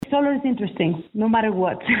solar is interesting, no matter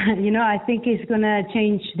what. I think it's going to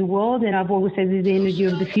change the world, and I've always said it's the energy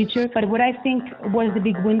of the future. But what I think was the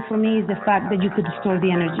big win for me is the fact that you could store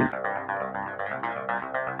the energy.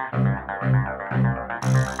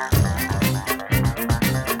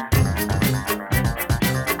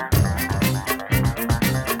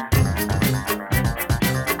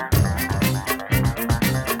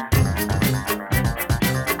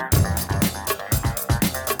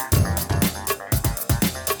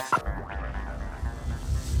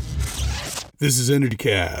 This is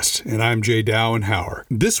EnergyCast, and I'm Jay Dowenhauer.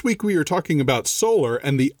 This week we are talking about solar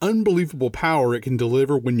and the unbelievable power it can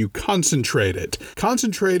deliver when you concentrate it.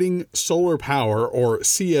 Concentrating solar power, or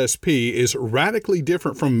CSP, is radically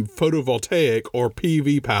different from photovoltaic or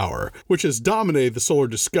PV power, which has dominated the solar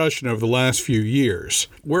discussion over the last few years.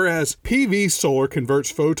 Whereas PV solar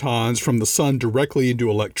converts photons from the sun directly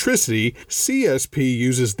into electricity, CSP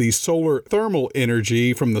uses the solar thermal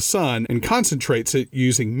energy from the sun and concentrates it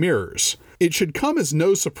using mirrors. It should come as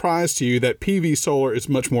no surprise to you that PV solar is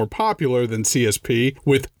much more popular than CSP,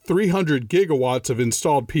 with 300 gigawatts of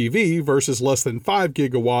installed PV versus less than 5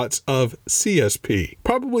 gigawatts of CSP.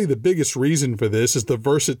 Probably the biggest reason for this is the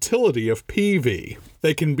versatility of PV.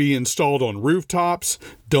 They can be installed on rooftops,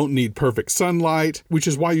 don't need perfect sunlight, which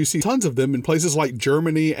is why you see tons of them in places like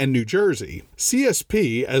Germany and New Jersey.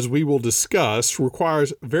 CSP, as we will discuss,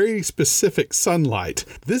 requires very specific sunlight.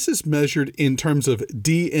 This is measured in terms of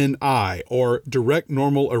DNI, or direct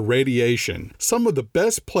normal irradiation. Some of the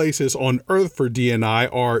best places on Earth for DNI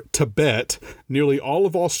are Tibet, nearly all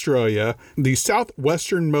of Australia, the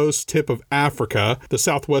southwesternmost tip of Africa, the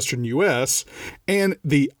southwestern US, and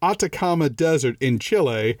the Atacama Desert in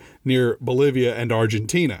Chile, near Bolivia and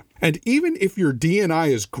Argentina. And even if your DNI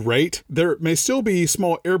is great, there may still be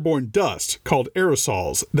small airborne dust, called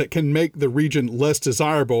aerosols, that can make the region less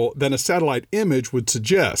desirable than a satellite image would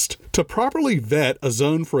suggest. To properly vet a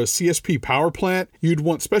zone for a CSP power plant, you'd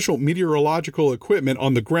want special meteorological equipment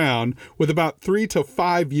on the ground with about 3 to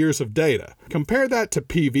 5 years of data. Compare that to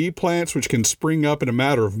PV plants, which can spring up in a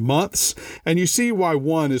matter of months, and you see why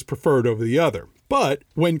one is preferred over the other. But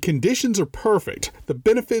when conditions are perfect, the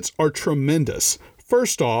benefits are tremendous.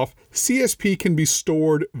 First off, CSP can be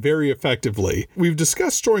stored very effectively. We've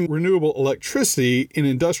discussed storing renewable electricity in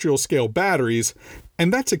industrial scale batteries,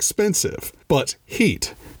 and that's expensive. But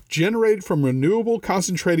heat, generated from renewable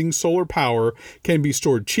concentrating solar power, can be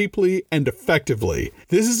stored cheaply and effectively.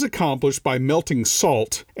 This is accomplished by melting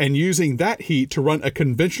salt and using that heat to run a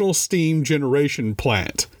conventional steam generation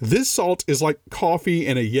plant. This salt is like coffee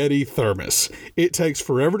in a Yeti thermos. It takes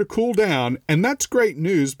forever to cool down, and that's great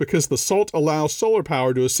news because the salt allows solar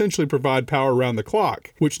power to essentially provide power around the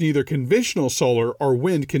clock, which neither conventional solar or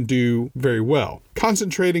wind can do very well.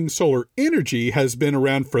 Concentrating solar energy has been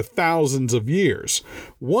around for thousands of years.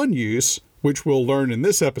 One use, which we'll learn in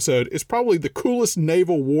this episode, is probably the coolest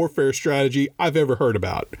naval warfare strategy I've ever heard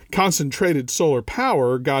about. Concentrated solar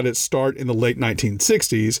power got its start in the late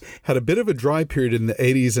 1960s, had a bit of a dry period in the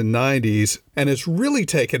 80s and 90s, and has really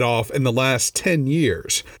taken off in the last 10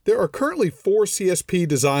 years. There are currently 4 CSP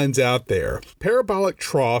designs out there. Parabolic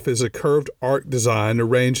trough is a curved arc design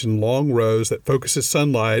arranged in long rows that focuses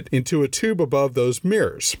sunlight into a tube above those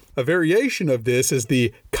mirrors. A variation of this is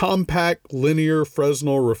the compact linear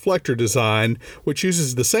Fresnel reflector design, which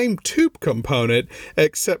uses the same tube component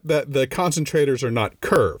except that the concentrators are not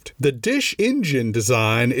curved. The dish engine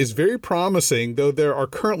design is very promising, though there are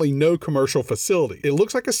currently no commercial facilities. It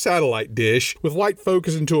looks like a satellite dish with light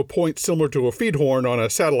focus into a point similar to a feed horn on a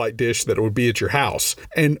satellite dish that would be at your house.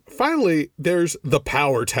 And finally, there's the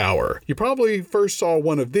power tower. You probably first saw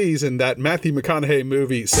one of these in that Matthew McConaughey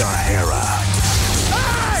movie, Sahara.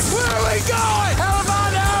 Hey, where are we going? Hell if I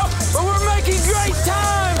know, but we're making great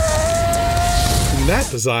time! In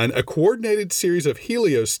that design, a coordinated series of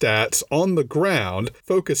heliostats on the ground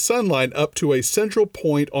focus sunlight up to a central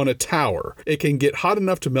point on a tower. It can get hot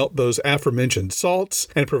enough to melt those aforementioned salts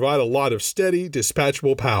and provide a lot of steady,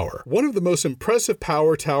 dispatchable power. One of the most impressive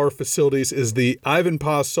power tower facilities is the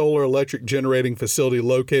Ivanpah Solar Electric Generating Facility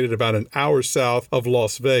located about an hour south of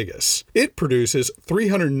Las Vegas. It produces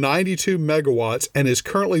 392 megawatts and is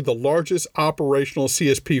currently the largest operational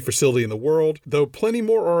CSP facility in the world, though plenty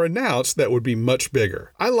more are announced that would be much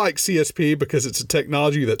bigger. I like CSP because it's a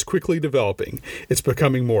technology that's quickly developing. It's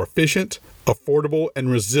becoming more efficient, affordable,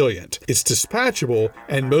 and resilient. It's dispatchable,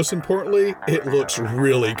 and most importantly, it looks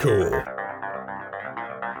really cool.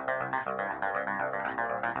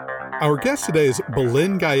 Our guest today is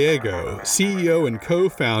Belén Gallego, CEO and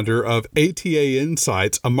co-founder of ATA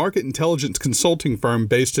Insights, a market intelligence consulting firm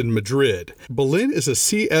based in Madrid. Belén is a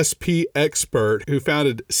CSP expert who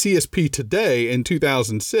founded CSP Today in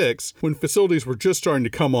 2006 when facilities were just starting to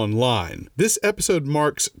come online. This episode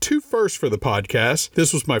marks two firsts for the podcast.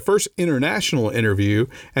 This was my first international interview,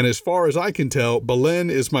 and as far as I can tell, Belén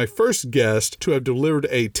is my first guest to have delivered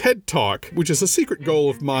a TED Talk, which is a secret goal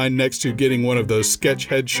of mine next to getting one of those sketch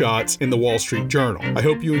headshots in the Wall Street Journal. I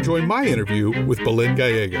hope you enjoy my interview with Belén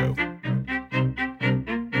Gallego.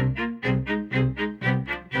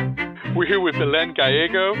 We're here with Belén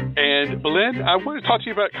Gallego, and Belén, I want to talk to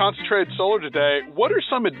you about concentrated solar today. What are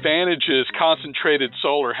some advantages concentrated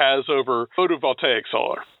solar has over photovoltaic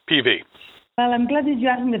solar, PV? Well, I'm glad that you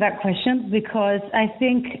asked me that question because I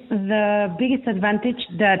think the biggest advantage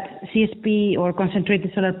that CSP or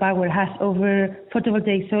concentrated solar power has over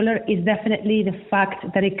photovoltaic solar is definitely the fact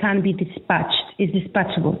that it can be dispatched, it's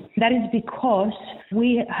dispatchable. That is because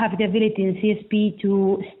we have the ability in CSP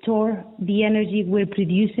to store the energy we're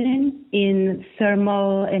producing in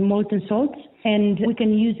thermal and molten salts, and we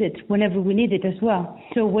can use it whenever we need it as well.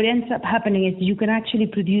 So what ends up happening is you can actually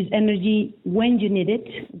produce energy when you need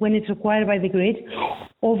it, when it's required by the grid,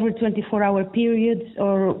 over 24-hour periods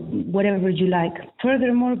or whatever you like.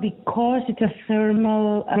 Furthermore, because it's a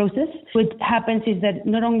thermal process, what happens is that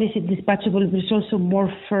not only is it dispatchable, but it's also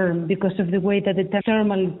more firm because of the way that the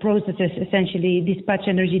thermal processes essentially dispatch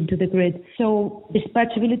energy into the grid. So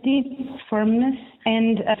dispatchability, firmness,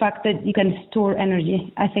 and the fact that you can store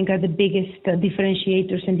energy, I think, are the biggest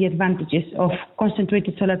differentiators and the advantages of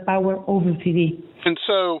concentrated solar power over PV. And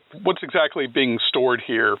so what's exactly being stored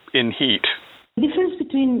here in heat? The difference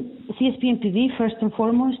between CSP and PV, first and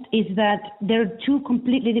foremost, is that they're two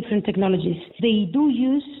completely different technologies. They do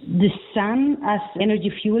use the sun as energy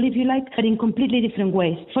fuel, if you like, but in completely different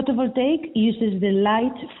ways. Photovoltaic uses the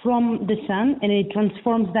light from the sun and it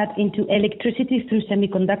transforms that into electricity through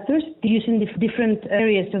semiconductors using the different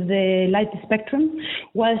areas of the light spectrum,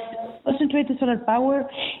 whilst concentrated solar power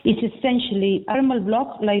is essentially a thermal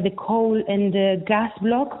block like the coal and the gas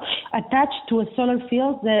block attached to a solar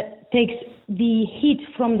field that takes the heat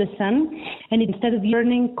from the sun, and instead of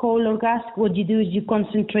burning coal or gas, what you do is you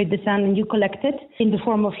concentrate the sun and you collect it in the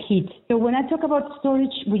form of heat. So when I talk about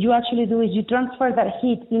storage, what you actually do is you transfer that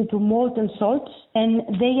heat into molten salts, and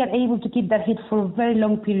they are able to keep that heat for very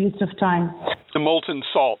long periods of time. The molten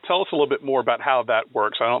salt. Tell us a little bit more about how that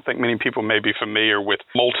works. I don't think many people may be familiar with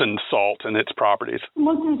molten salt and its properties.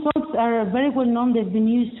 Molten salts are very well known. They've been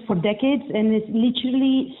used for decades, and it's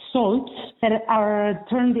literally salts that are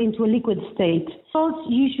turned into a liquid state. Salts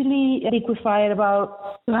usually liquefy at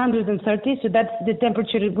about 230, so that's the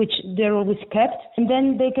temperature at which they're always kept. And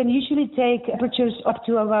then they can usually take temperatures up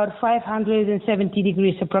to about 570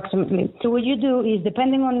 degrees approximately. So what you do is,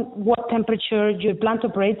 depending on what temperature your plant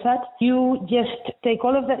operates at, you just take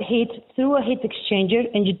all of that heat through a heat exchanger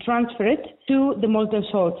and you transfer it to the molten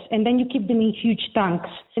salts. And then you keep them in huge tanks.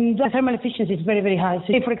 And the thermal efficiency is very, very high.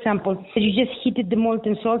 So say, for example, you just heated the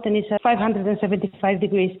molten salt and it's at 575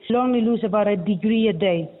 degrees. You'll only lose about a degree a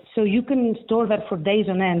day. So you can store that for days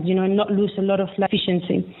on end, and not lose a lot of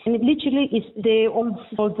efficiency. And it literally is the old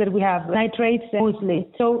salts that we have, nitrates mostly.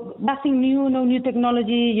 So nothing new, no new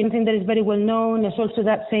technology, anything that is very well known. There's also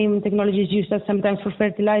that same technology is used sometimes for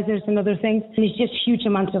fertilizers and other things. And it's just huge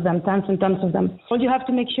amounts of them, tons and tons of them. All you have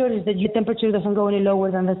to make sure is that your temperature doesn't go any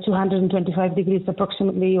lower than the 225 degrees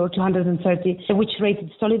approximately, or 230, at which rate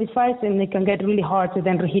it solidifies and it can get really hard to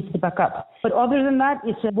then reheat it back up. But other than that,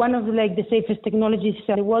 it's one of the safest technologies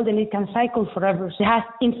in the world, and it can cycle forever. So it has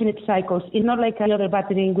infinite cycles. It's not like another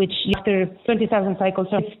battery in which after 20,000 cycles,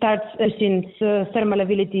 it starts using the thermal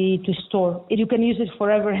ability to store. You can use it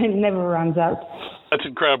forever and it never runs out. That's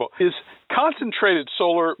incredible. Is concentrated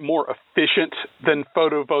solar more efficient than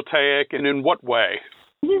photovoltaic, and in what way?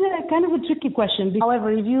 This is a kind of a tricky question.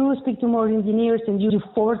 However, if you speak to more engineers and you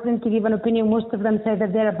force them to give an opinion, most of them say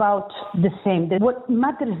that they're about the same. That what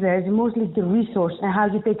matters there is mostly the resource and how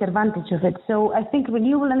you take advantage of it. So I think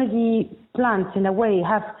renewable energy plants, in a way,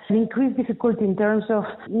 have an increased difficulty in terms of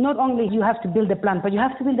not only you have to build a plant, but you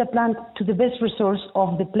have to build a plant to the best resource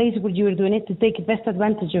of the place where you are doing it to take best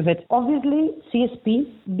advantage of it. Obviously,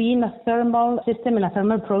 CSP, being a thermal system and a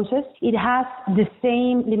thermal process, it has the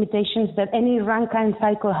same limitations that any Rankine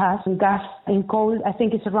cycle has in gas and coal. I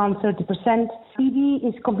think it's around 30%. PV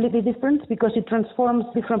is completely different because it transforms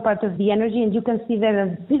different parts of the energy, and you can see there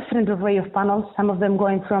a different array of panels, some of them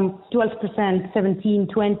going from 12%, 17,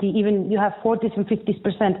 20, even you have 40s and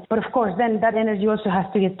 50%. But of course, then that energy also has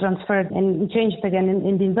to get transferred and changed again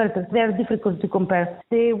in the inverter. They're difficult to compare.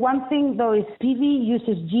 The one thing, though, is PV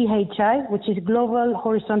uses GHI, which is global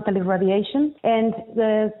horizontal irradiation, and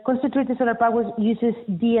the concentrated solar power uses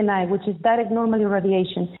DNI, which is direct normal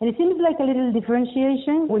irradiation. And it seems like a little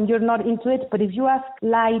differentiation when you're not into it, but if you ask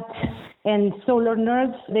light and solar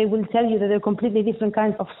nerds, they will tell you that they're completely different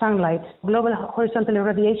kinds of sunlight. Global horizontal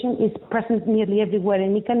irradiation is present nearly everywhere,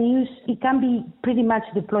 and it can be pretty much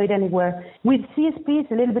deployed anywhere. With CSP,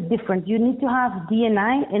 it's a little bit different. You need to have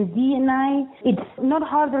DNI, and DNI, it's not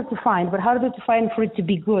harder to find, but harder to find for it to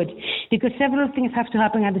be good, because several things have to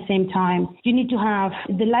happen at the same time. You need to have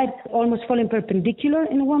the light almost falling perpendicular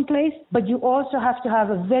in one place, but you also have to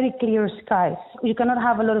have a very clear sky. You cannot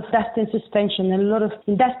have a lot of dust in suspension and a lot of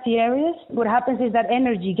dusty areas. What happens is that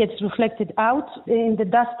energy gets reflected out in the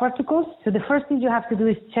dust particles. So the first thing you have to do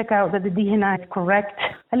is check out that the DNI is correct.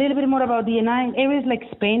 A little bit more about DNI. Areas like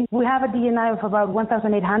Spain, we have a DNI of about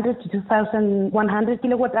 1,800 to 2,100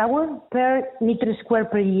 kilowatt hour per meter square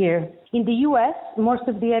per year. In the U.S., most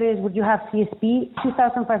of the areas where you have CSP,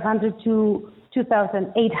 2,500 to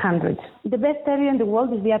 2,800. The best area in the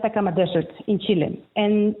world is the Atacama Desert in Chile.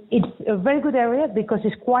 And it's a very good area because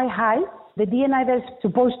it's quite high. The DNI there is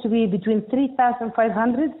supposed to be between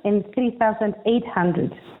 3,500 and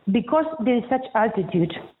 3,800. Because there is such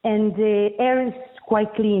altitude and the air is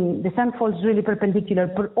quite clean, the sun falls really perpendicular,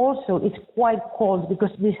 but also it's quite cold because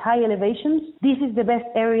of these high elevations, this is the best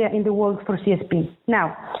area in the world for CSP.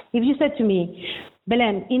 Now, if you said to me,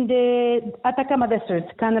 Belen, in the Atacama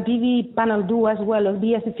Desert, can a PV panel do as well or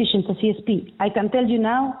be as efficient as CSP? I can tell you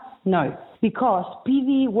now, no, because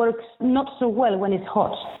PV works not so well when it's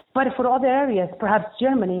hot. But for other areas, perhaps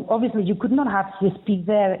Germany, obviously you could not have CSP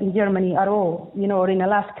there in Germany at all, or in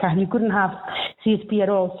Alaska, you couldn't have CSP at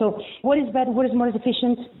all. So what is better, what is more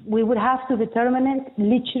efficient? We would have to determine it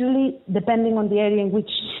literally depending on the area in which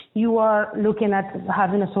you are looking at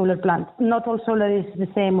having a solar plant. Not all solar is the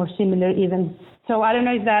same or similar even. So I don't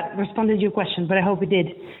know if that responded to your question, but I hope it did.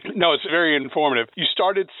 No, it's very informative. You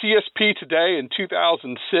started CSP today in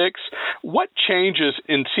 2006. What changes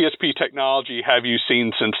in CSP technology have you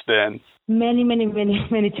seen since then? Many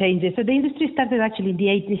changes. So the industry started actually in the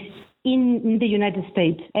 80s in the United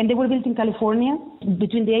States, and they were built in California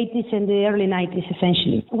between the 80s and the early 90s,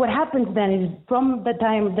 essentially. What happens then is from the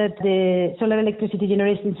time that the solar electricity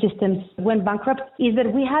generation systems went bankrupt is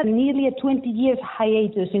that we had nearly a 20-year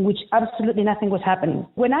hiatus in which absolutely nothing was happening.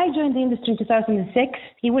 When I joined the industry in 2006,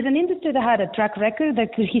 it was an industry that had a track record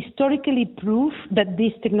that could historically prove that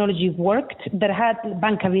this technology worked, that had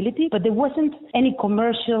bankability, but there wasn't any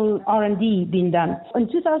commercial R&D being done. In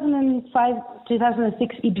 2005,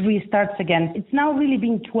 2006, it restarts again. It's now really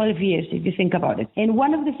been 12 years if you think about it. And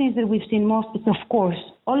one of the things that we've seen most is, of course,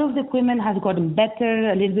 all of the equipment has gotten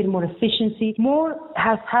better, a little bit more efficiency. More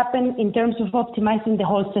has happened in terms of optimizing the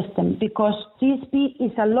whole system because CSP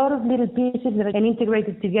is a lot of little pieces that are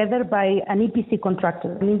integrated together by an EPC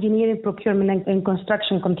contractor, an engineering, procurement, and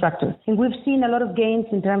construction contractor. And we've seen a lot of gains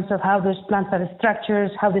in terms of how those plants are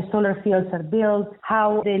structured, how the solar fields are built,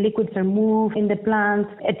 how the liquids are moved in the plants,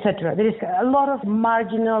 etc. There is a lot of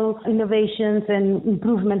marginal innovations and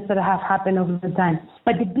improvements that have happened over the time.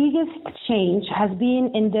 But the biggest change has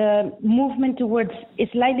been in the movement towards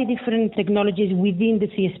slightly different technologies within the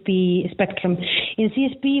CSP spectrum. In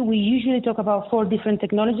CSP, we usually talk about 4 different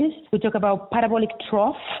technologies. We talk about parabolic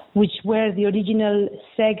trough, which were the original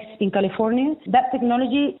SEGs in California. That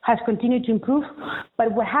technology has continued to improve,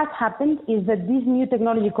 but what has happened is that this new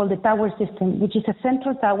technology called the tower system, which is a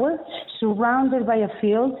central tower surrounded by a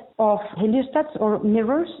field of heliostats or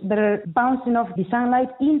mirrors that are bouncing off the sunlight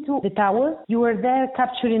into the tower. You are there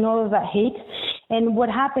capturing all of that heat. And what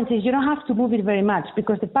happens is you don't have to move it very much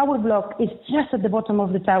because the power block is just at the bottom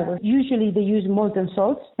of the tower. Usually they use molten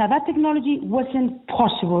salts. Now that technology wasn't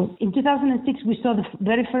possible. In 2006 we saw the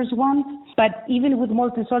very first one, but even with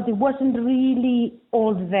molten salt it wasn't really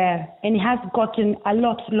all there. And it has gotten a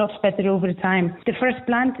lot better over time. The first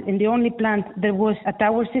plant and the only plant that was a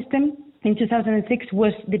tower system in 2006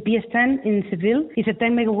 was the PS10 in Seville. It's a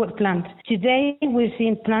 10 megawatt plant. Today, we're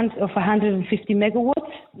seeing plants of 150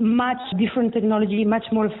 megawatts, much different technology, much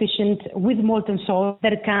more efficient with molten salt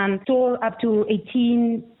that can store up to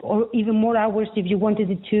 18 or even more hours if you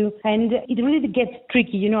wanted it to. And it really gets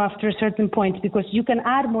tricky, after a certain point because you can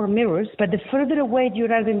add more mirrors, but the further away you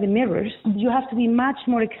are in the mirrors, you have to be much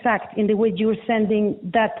more exact in the way you're sending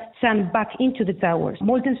that sun back into the towers.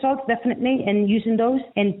 Molten salt, definitely, and using those,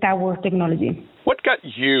 and tower technology. What got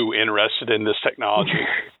you interested in this technology?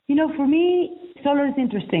 For me, Solar is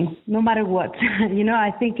interesting, no matter what.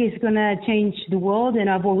 I think it's going to change the world, and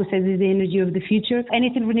I've always said it's the energy of the future.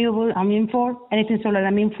 Anything renewable, I'm in for. Anything solar,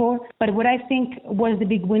 I'm in for. But what I think was the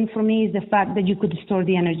big win for me is the fact that you could store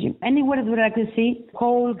the energy. Anywhere that I could see,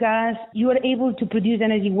 coal, gas, you are able to produce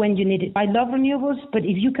energy when you need it. I love renewables, but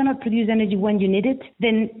if you cannot produce energy when you need it,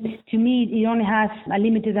 then to me, it only has a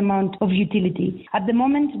limited amount of utility. At the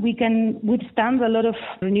moment, we can withstand a lot of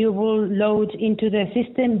renewable load into the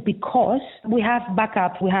system because we have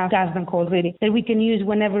backup. We have gas and coal, really, that we can use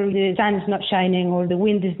whenever the sun is not shining or the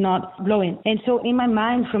wind is not blowing. And so in my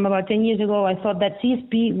mind, from about 10 years ago, I thought that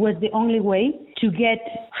CSP was the only way to get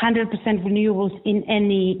 100% renewables in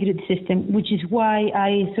any grid system, which is why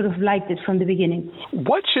I sort of liked it from the beginning.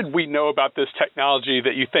 What should we know about this technology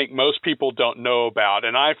that you think most people don't know about?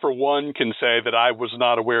 And I, for one, can say that I was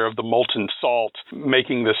not aware of the molten salt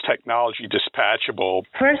making this technology dispatchable.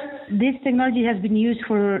 First, this technology has been used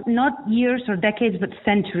for not years or decades, but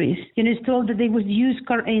centuries. It's told that it was used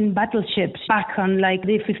in battleships back on like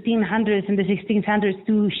the 1500s and the 1600s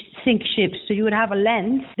to sink ships. So you would have a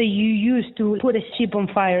lens that you use to put a ship on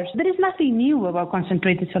fire. So there is nothing new about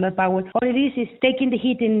concentrated solar power. All it is taking the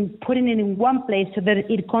heat and putting it in one place so that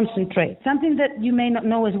it concentrates. Something that you may not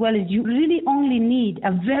know as well is you really only need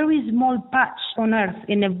a very small patch on Earth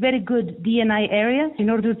in a very good DNI area in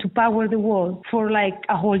order to power the world for like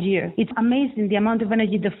a whole year. It's amazing the amount of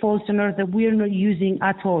energy that falls on Earth that we're not using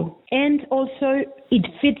at all. And also, it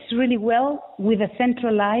fits really well with a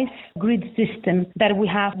centralized grid system that we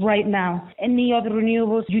have right now. Any other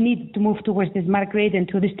renewables, you need to move towards the smart grid and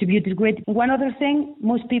to a distributed grid. One other thing,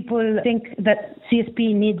 most people think that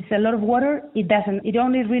CSP needs a lot of water. It doesn't.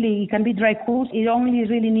 It can be dry cooled. It only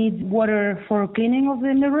really needs water for cleaning of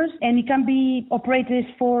the mirrors, and it can be operated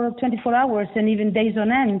for 24 hours and even days on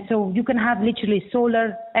end. So you can have literally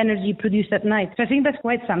solar energy produced at night. So I think that's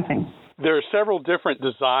quite something. There are several different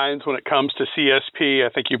designs when it comes to CSP.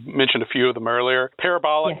 I think you mentioned a few of them earlier.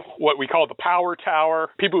 Parabolic, yes. What we call the power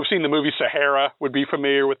tower. People who've seen the movie Sahara would be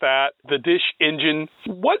familiar with that. The dish engine.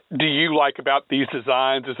 What do you like about these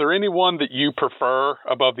designs? Is there any one that you prefer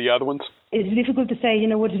above the other ones? It's difficult to say,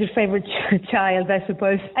 what is your favorite child, I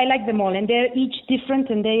suppose. I like them all, and they're each different,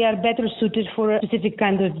 and they are better suited for a specific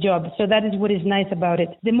kind of job. So that is what is nice about it.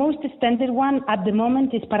 The most extended one at the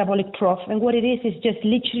moment is parabolic trough, and what it is just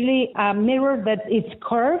literally a mirror that is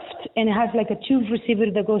curved and it has like a tube receiver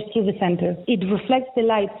that goes through the center. It reflects the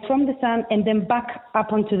light from the sun and then back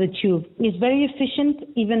up onto the tube. It's very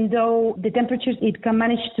efficient, even though the temperatures it can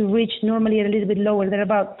manage to reach normally a little bit lower. They're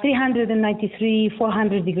about 393,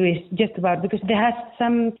 400 degrees, just about, because there has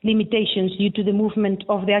some limitations due to the movement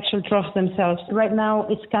of the actual troughs themselves. Right now,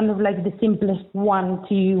 it's kind of like the simplest one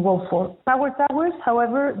to go for. Power towers,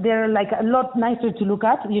 however, they're like a lot nicer to look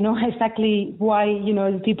at. Exactly why,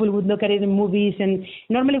 people would look at it in movies. And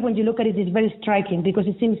normally when you look at it, it's very striking because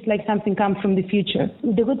it seems like something comes from the future.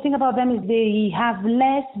 The good thing about them is they have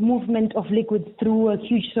less movement of liquids through a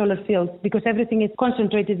huge solar field because everything is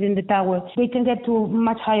concentrated in the tower. They can get to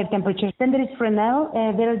much higher temperatures. Then there is Fresnel.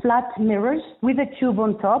 There are flat mirrors with a tube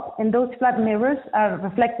on top, and those flat mirrors are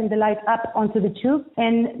reflecting the light up onto the tube.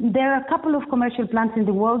 And there are a couple of commercial plants in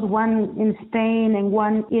the world, one in Spain and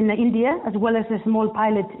one in India, as well as a small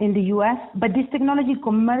pilot in the US. But this technology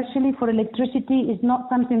commercially for electricity is not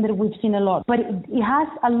something that we've seen a lot. But it has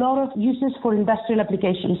a lot of uses for industrial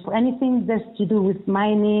applications, for anything that's to do with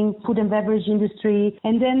mining, food and beverage industry.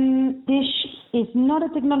 And then dish is not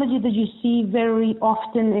a technology that you see very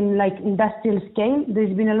often in like industrial scale.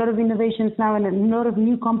 There's been a lot of innovations now and a lot of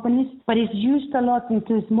new companies, but it's used a lot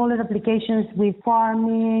into smaller applications with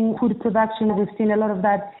farming, food production. We've seen a lot of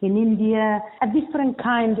that in India. A different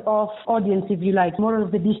kind of audience, if you like, more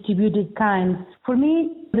of the distributed kind. For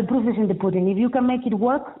me, the proof is in the pudding. If you can make it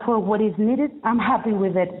work for what is needed, I'm happy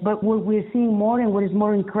with it. But what we're seeing more and what is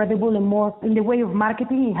more incredible and more in the way of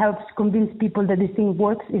marketing, it helps convince people that this thing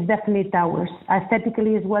works, is definitely towers.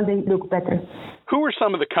 Aesthetically as well, they look better. Who are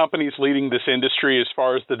some of the companies leading this industry as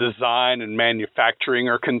far as the design and manufacturing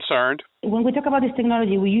are concerned? When we talk about this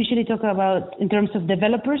technology, we usually talk about in terms of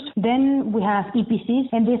developers. Then we have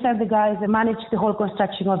EPCs, and these are the guys that manage the whole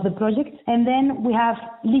construction of the project. And then we have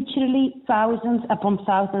literally thousands upon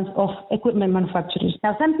thousands of equipment manufacturers.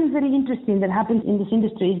 Now, something very interesting that happens in this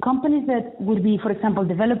industry is companies that would be, for example,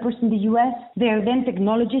 developers in the US, they're then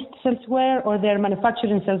technologists elsewhere or they're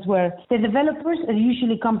manufacturers elsewhere. The developers are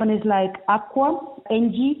usually companies like Aqua,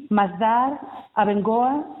 Engie, Masdar,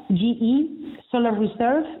 Abengoa, GE, Solar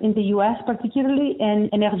Reserve in the US particularly,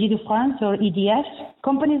 and Énergie de France or EDF.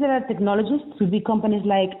 Companies that are technologists would be companies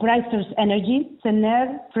like Brightsource Energy,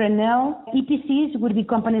 Sener, Fresnel. EPCs would be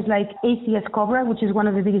companies like ACS Cobra, which is one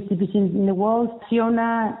of the biggest EPCs in the world,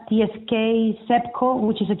 Fiona, TSK, Sepco,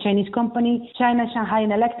 which is a Chinese company, China, Shanghai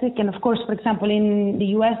Electric, and of course, for example, in the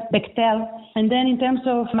US, Bechtel. And then in terms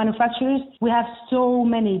of manufacturers, we have so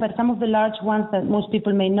many, but some of the large ones that most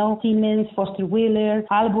people may know, Siemens, Foster Wheeler,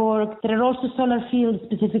 Aalborg. There are also solar field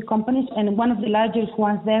specific companies, and one of the largest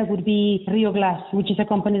ones there would be Rio Glass, which is a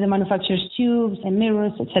company that manufactures tubes and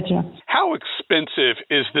mirrors, etc. How expensive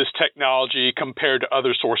is this technology compared to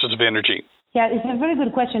other sources of energy? Yeah, it's a very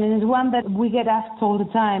good question, and it's one that we get asked all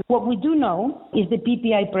the time. What we do know is the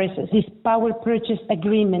PPA process, this power purchase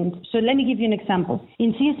agreement. So let me give you an example.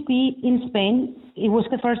 In CSP in Spain, it was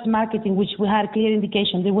the first market in which we had clear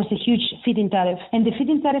indication there was a huge feed-in tariff. And the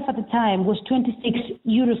feed-in tariff at the time was 26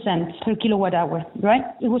 euro cents per kilowatt hour, right?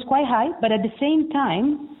 It was quite high, but at the same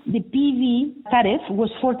time, the PV tariff was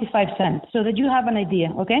 45 cents, so that you have an idea,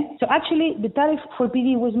 okay? So actually, the tariff for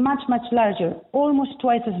PV was much, much larger, almost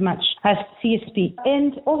twice as much as CSP.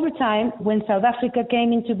 And over time, when South Africa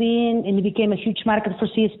came into being and it became a huge market for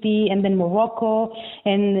CSP, and then Morocco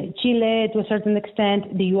and Chile to a certain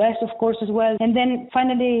extent, the US, of course, as well, and then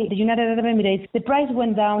finally the United Arab Emirates, the price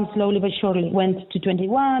went down slowly but surely, went to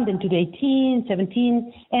 21, then to 18,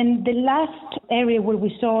 17, and the last area where we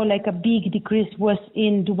saw like a big decrease was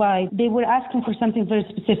in Dubai. They were asking for something very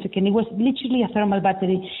specific, and it was literally a thermal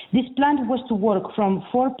battery. This plant was to work from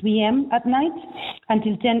 4 p.m. at night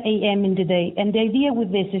until 10 a.m. in the day. And the idea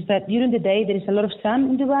with this is that during the day there is a lot of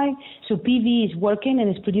sun in Dubai, so PV is working and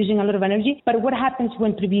is producing a lot of energy. But what happens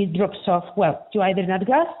when PV drops off? Well, you either need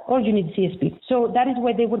gas or you need CSP. So that is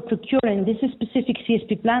why they were procuring this specific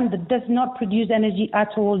CSP plant that does not produce energy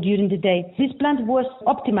at all during the day. This plant was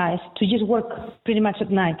optimized to just work pretty much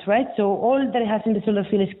at night, right? So all that it has in the solar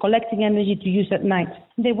field is collecting energy to use at night.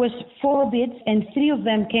 There was 4 bids, and 3 of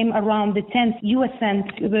them came around the 10th US cent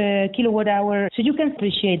per kilowatt hour. So you can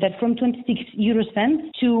appreciate that from 26 euro cents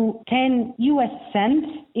to 10 US cents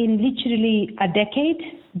in literally a decade.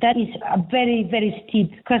 That is a very, very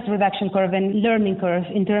steep cost reduction curve and learning curve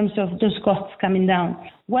in terms of those costs coming down.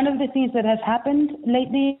 One of the things that has happened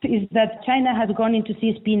lately is that China has gone into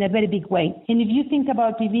CSP in a very big way. And if you think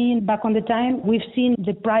about PV back on the time, we've seen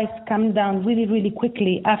the price come down really, really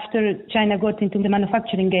quickly after China got into the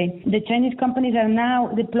manufacturing game. The Chinese companies are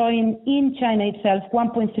now deploying in China itself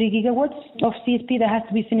 1.3 gigawatts of CSP that has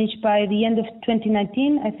to be finished by the end of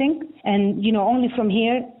 2019, I think. And, only from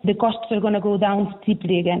here, the costs are going to go down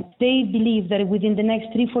steeply again. They believe that within the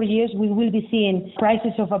next 3-4 years, we will be seeing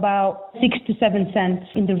prices of about 6 to 7 cents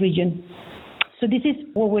in the region. So this is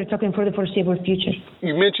what we're talking for the foreseeable future.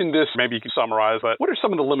 You mentioned this, maybe you can summarize that. What are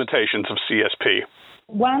some of the limitations of CSP?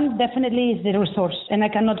 One definitely is the resource, and I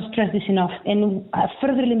cannot stress this enough. And a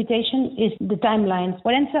further limitation is the timelines.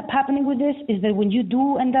 What ends up happening with this is that when you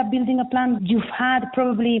do end up building a plant, you've had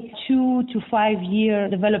probably 2 to 5 year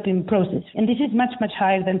developing process. And this is much, much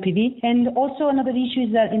higher than PV. And also another issue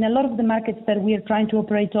is that in a lot of the markets that we are trying to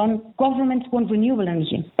operate on, governments want renewable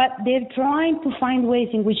energy. But they're trying to find ways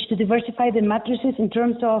in which to diversify the matrices in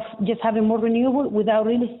terms of just having more renewable without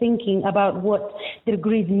really thinking about what their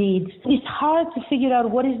grid needs. It's hard to figure out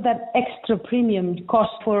what is that extra premium cost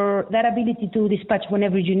for that ability to dispatch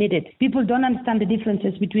whenever you need it. People don't understand the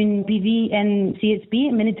differences between PV and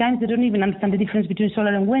CSP. Many times they don't even understand the difference between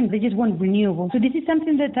solar and wind. They just want renewable. So this is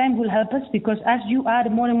something that time will help us, because as you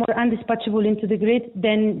add more and more undispatchable into the grid,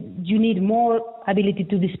 then you need more ability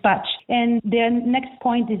to dispatch. And the next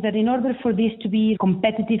point is that in order for this to be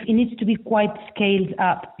competitive, it needs to be quite scaled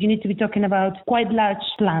up. You need to be talking about quite large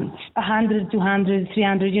plants, 100, 200,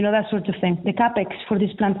 300, that sort of thing. The capex for these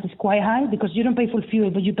plants is quite high because you don't pay for fuel,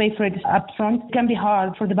 but you pay for it upfront. It can be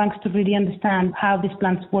hard for the banks to really understand how these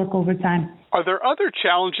plants work over time. Are there other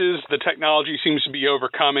challenges the technology seems to be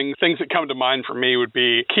overcoming? Things that come to mind for me would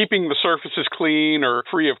be keeping the surfaces clean or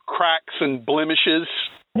free of cracks and blemishes.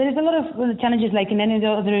 There is a lot of challenges like in any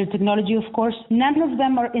other technology, of course. None of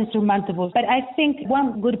them are insurmountable. But I think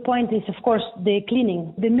one good point is, of course, the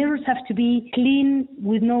cleaning. The mirrors have to be clean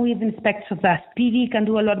with no even specks of dust. PV can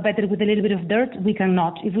do a lot better with a little bit of dirt. We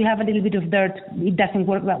cannot. If we have a little bit of dirt, it doesn't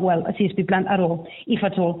work that well, a CSP plant at all, if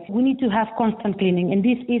at all. We need to have constant cleaning. And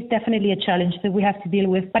this is definitely a challenge that we have to deal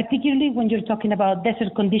with, particularly when you're talking about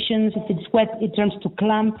desert conditions. If it's wet, it turns to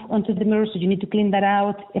clump onto the mirror, so you need to clean that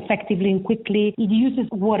out effectively and quickly. It uses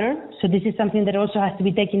water. So this is something that also has to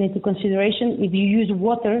be taken into consideration. If you use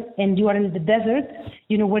water and you are in the desert,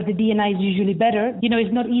 where the DNI is usually better,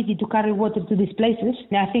 it's not easy to carry water to these places.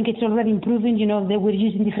 Now, I think it's already improving, that we're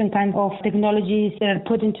using different kinds of technologies that are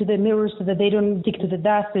put into the mirrors so that they don't stick to the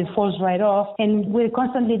dust, so it falls right off. And we're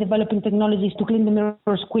constantly developing technologies to clean the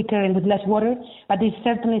mirrors quicker and with less water, but it's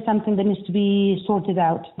certainly something that needs to be sorted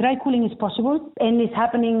out. Dry cooling is possible, and it's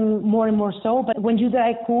happening more and more so, but when you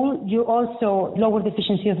dry cool, you also lower the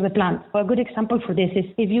efficiency of the plant. A good example for this is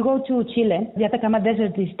if you go to Chile, the Atacama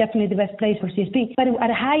Desert is definitely the best place for CSP, but at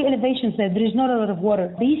high elevations there is not a lot of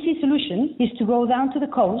water. The easy solution is to go down to the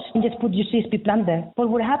coast and just put your CSP plant there. But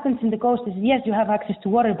what happens in the coast is, yes, you have access to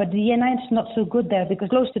water, but the ENI is not so good there because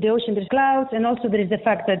close to the ocean there's clouds, and also there is the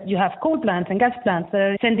fact that you have coal plants and gas plants that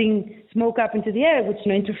are sending smoke up into the air, which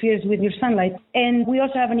interferes with your sunlight. And we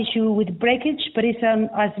also have an issue with breakage, but it's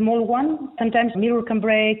a small one. Sometimes a mirror can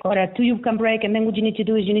break or a tube can break, and then what you need to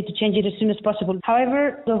do is you need to change it as soon as possible.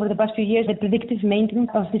 However, over the past few years, the predictive maintenance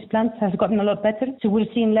of these plants has gotten a lot better, so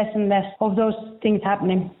we're seeing less and less of those things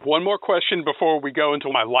happening. One more question before we go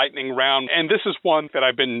into my lightning round, and this is one that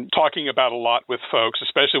I've been talking about a lot with folks,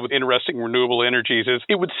 especially with interesting renewable energies, is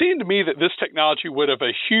it would seem to me that this technology would have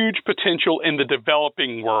a huge potential in the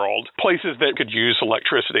developing world, places that could use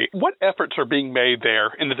electricity. What efforts are being made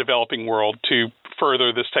there in the developing world to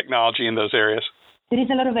further this technology in those areas? There is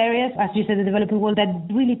a lot of areas, as you said, the developing world that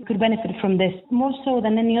really could benefit from this, more so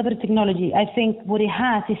than any other technology. I think what it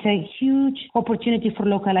has is a huge opportunity for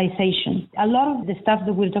localization. A lot of the stuff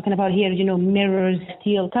that we're talking about here, mirrors,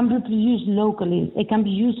 steel, can be produced locally. It can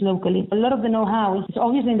be used locally. A lot of the know-how is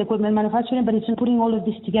obviously in the equipment manufacturing, but it's in putting all of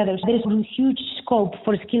this together. There is a huge scope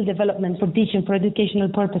for skill development, for teaching, for educational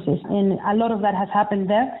purposes, and a lot of that has happened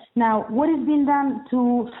there. Now, what is being done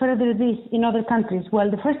to further this in other countries? Well,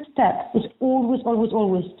 the first step is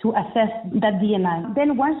always to assess that DNI.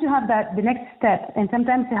 Then once you have that, the next step, and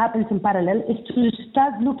sometimes it happens in parallel, is to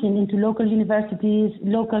start looking into local universities,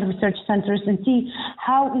 local research centers, and see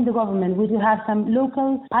how in the government we will have some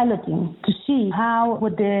local piloting to see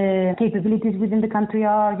what the capabilities within the country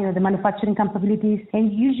are, the manufacturing capabilities.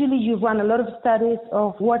 And usually you run a lot of studies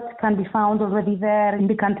of what can be found already there in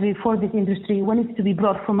the country for this industry, what needs to be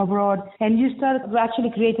brought from abroad. And you start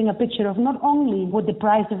actually creating a picture of not only what the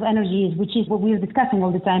price of energy is, which is what we're discussing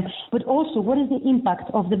all the time, but also what is the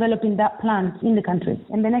impact of developing that plant in the country.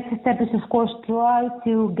 And the next step is, of course, try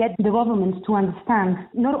to get the governments to understand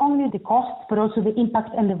not only the costs, but also the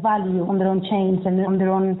impact and the value on their own chains and on their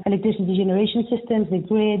own electricity generation systems, the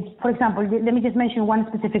grids. For example, let me just mention one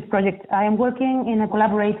specific project. I am working in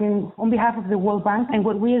collaborating on behalf of the World Bank, and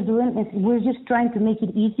what we are doing is we're just trying to make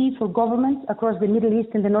it easy for governments across the Middle East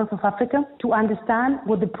and the north of Africa to understand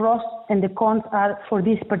what the pros and the cons are for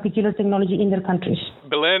this particular technology in their countries.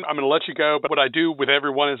 Belén, I'm going to let you go, but what I do with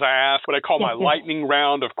everyone is I ask what I call my lightning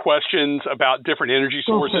round of questions about different energy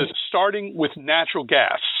sources, starting with natural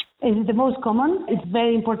gas. It's the most common. It's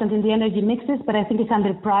very important in the energy mixes, but I think it's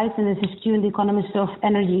underpriced and it's skewing the economies of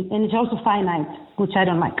energy. And it's also finite, which I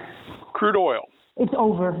don't like. Crude oil. It's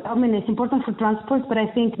over. It's important for transport, but I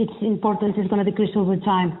think its importance is going to decrease over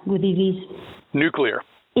time with EVs. Nuclear.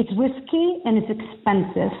 It's risky and it's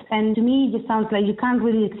expensive. And to me, it sounds like you can't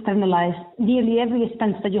really externalize nearly every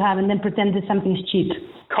expense that you have and then pretend that something's cheap.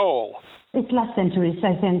 Coal. It's last centuries,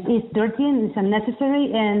 I think. It's dirty and it's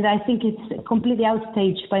unnecessary, and I think it's completely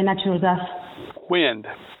outstaged by natural gas. Wind.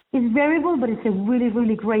 It's variable, but it's a really,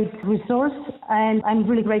 really great resource, and I'm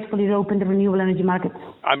really grateful it opened the renewable energy market.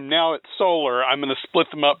 I'm now at solar. I'm going to split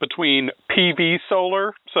them up between PV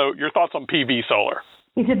solar. So your thoughts on PV solar?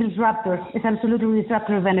 It's a disruptor. It's absolutely a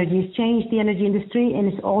disruptor of energy. It's changed the energy industry,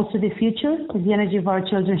 and it's also the future. It's the energy of our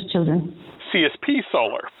children's children. CSP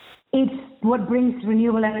solar. It's what brings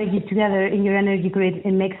renewable energy together in your energy grid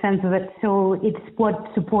and makes sense of it. So it's what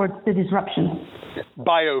supports the disruption.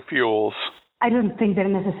 Biofuels. I don't think they're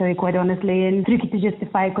necessary, quite honestly, and tricky to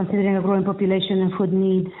justify considering a growing population and food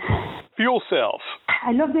needs. Fuel cells.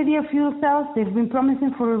 I love the idea of fuel cells. They've been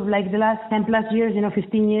promising for the last 10 plus years,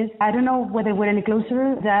 15 years. I don't know whether we're any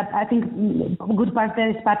closer. I think a good part there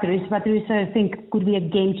is batteries. Batteries, I think, could be a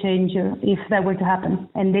game changer if that were to happen,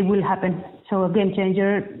 and they will happen. So a game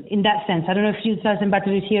changer in that sense. I don't know if fuel cells and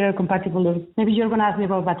batteries here are compatible, or maybe you're going to ask me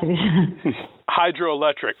about batteries.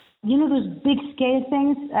 Hydroelectric. Those big scale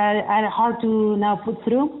things are hard to now put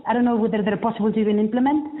through. I don't know whether they're possible to even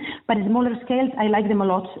implement, but at smaller scales, I like them a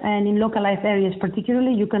lot. And in localized areas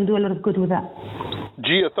particularly, you can do a lot of good with that.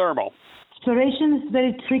 Geothermal. Exploration is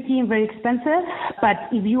very tricky and very expensive, but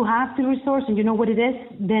if you have the resource and you know what it is,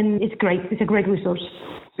 then it's great. It's a great resource.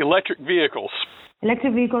 Electric vehicles.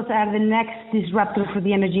 Electric vehicles are the next disruptor for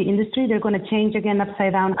the energy industry. They're going to change again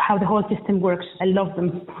upside down how the whole system works. I love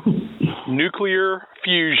them. Nuclear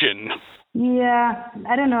fusion. Yeah,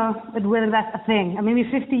 I don't know whether that's a thing. Maybe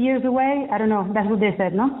 50 years away. I don't know. That's what they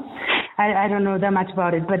said, no? I don't know that much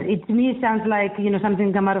about it, but to me it sounds like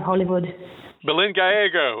something come out of Hollywood. Belén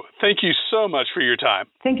Gallego, thank you so much for your time.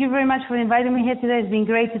 Thank you very much for inviting me here today. It's been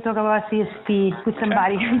great to talk about CSP with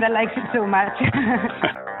somebody that likes it so much.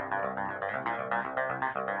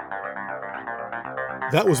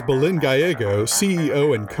 That was Belén Gallego,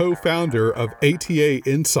 CEO and co-founder of ATA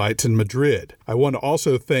Insights in Madrid. I want to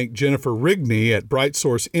also thank Jennifer Rigney at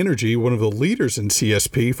BrightSource Energy, one of the leaders in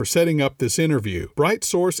CSP, for setting up this interview.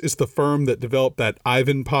 BrightSource is the firm that developed that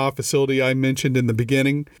Ivanpah facility I mentioned in the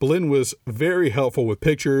beginning. Belén was very helpful with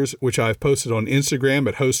pictures, which I've posted on Instagram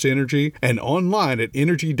at Host Energy and online at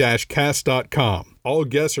energy-cast.com. All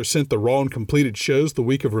guests are sent the raw and completed shows the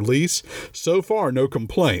week of release. So far, no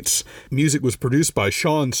complaints. Music was produced by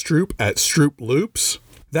Sean Stroop at Stroop Loops.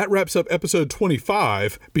 That wraps up episode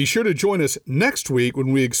 25. Be sure to join us next week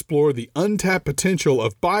when we explore the untapped potential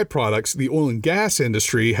of byproducts the oil and gas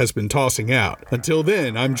industry has been tossing out. Until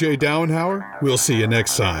then, I'm Jay Dowenhauer. We'll see you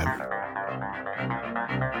next time.